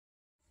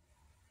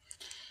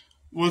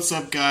What's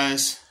up,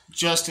 guys?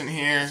 Justin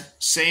here.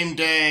 Same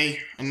day,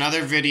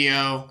 another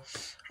video.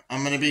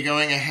 I'm going to be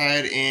going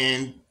ahead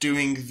and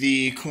doing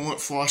the coolant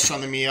flush on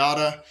the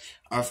Miata.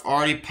 I've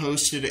already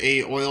posted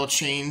a oil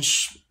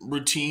change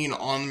routine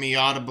on the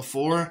Miata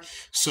before,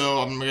 so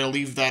I'm going to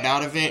leave that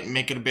out of it and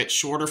make it a bit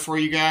shorter for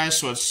you guys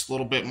so it's a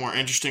little bit more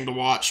interesting to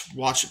watch.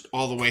 Watch it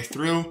all the way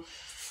through.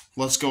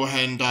 Let's go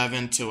ahead and dive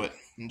into it.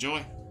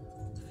 Enjoy.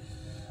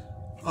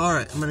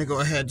 Alright, I'm going to go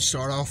ahead and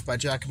start off by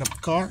jacking up the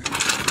car.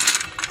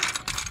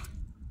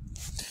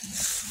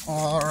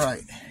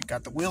 Alright,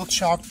 got the wheel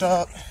chalked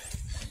up,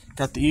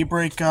 got the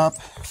e-brake up,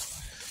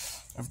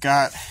 I've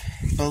got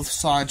both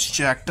sides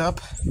jacked up,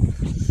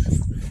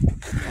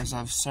 as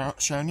I've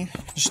shown you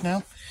just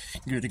now.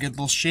 Give it a good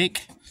little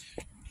shake.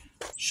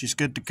 She's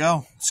good to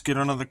go. Let's get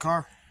under the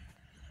car.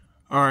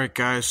 Alright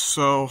guys,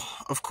 so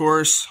of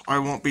course I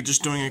won't be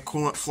just doing a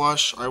coolant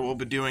flush, I will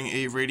be doing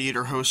a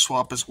radiator hose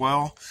swap as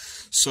well.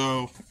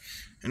 So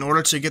in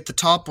order to get the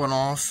top one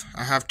off,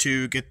 I have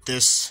to get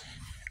this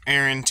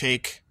air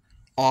intake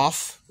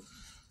off,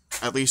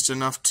 at least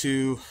enough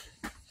to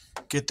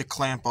get the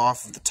clamp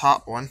off of the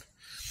top one,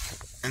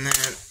 and then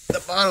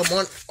the bottom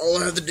one, all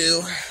I have to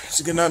do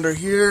is get under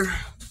here,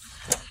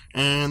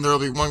 and there'll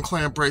be one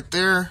clamp right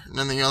there, and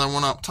then the other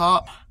one up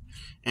top,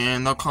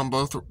 and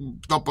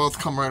they'll both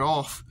come right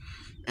off.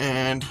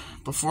 And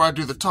before I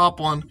do the top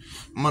one,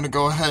 I'm going to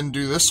go ahead and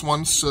do this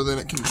one so that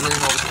it can drain all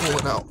the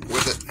coolant out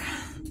with it.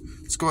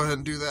 Let's go ahead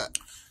and do that.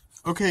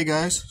 Okay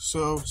guys,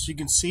 so you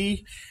can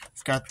see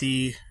I've got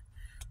the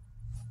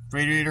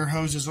radiator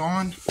hoses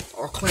on,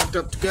 all clamped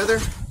up together.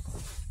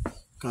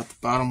 Got the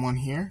bottom one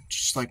here,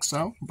 just like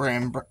so,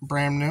 brand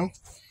new.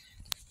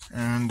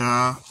 And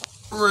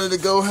we're ready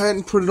to go ahead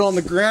and put it on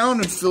the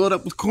ground and fill it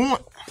up with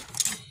coolant.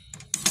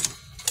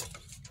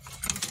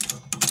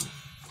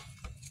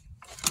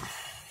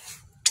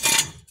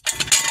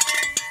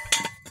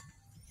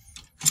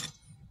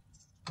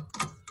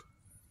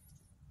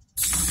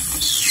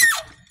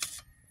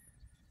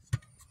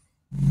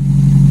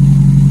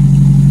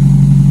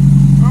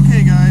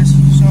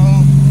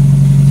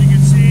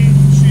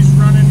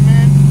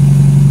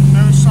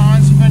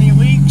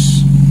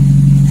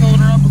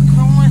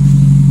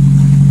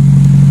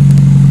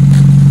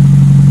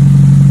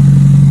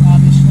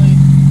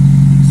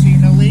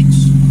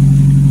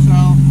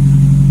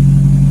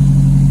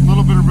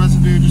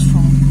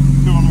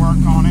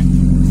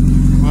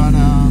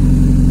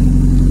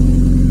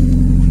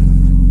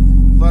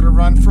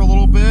 For a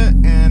little bit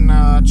and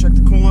check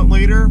the coolant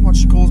later once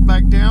she cools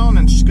back down,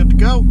 and she's good to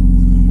go.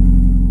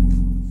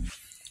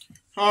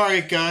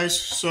 Alright guys,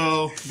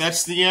 so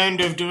that's the end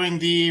of doing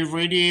the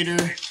radiator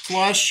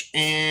flush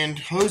and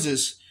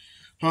hoses.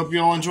 Hope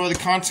you all enjoy the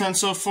content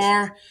so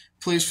far.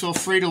 Please feel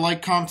free to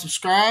like, comment,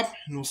 subscribe,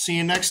 and we'll see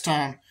you next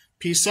time.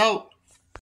 Peace out.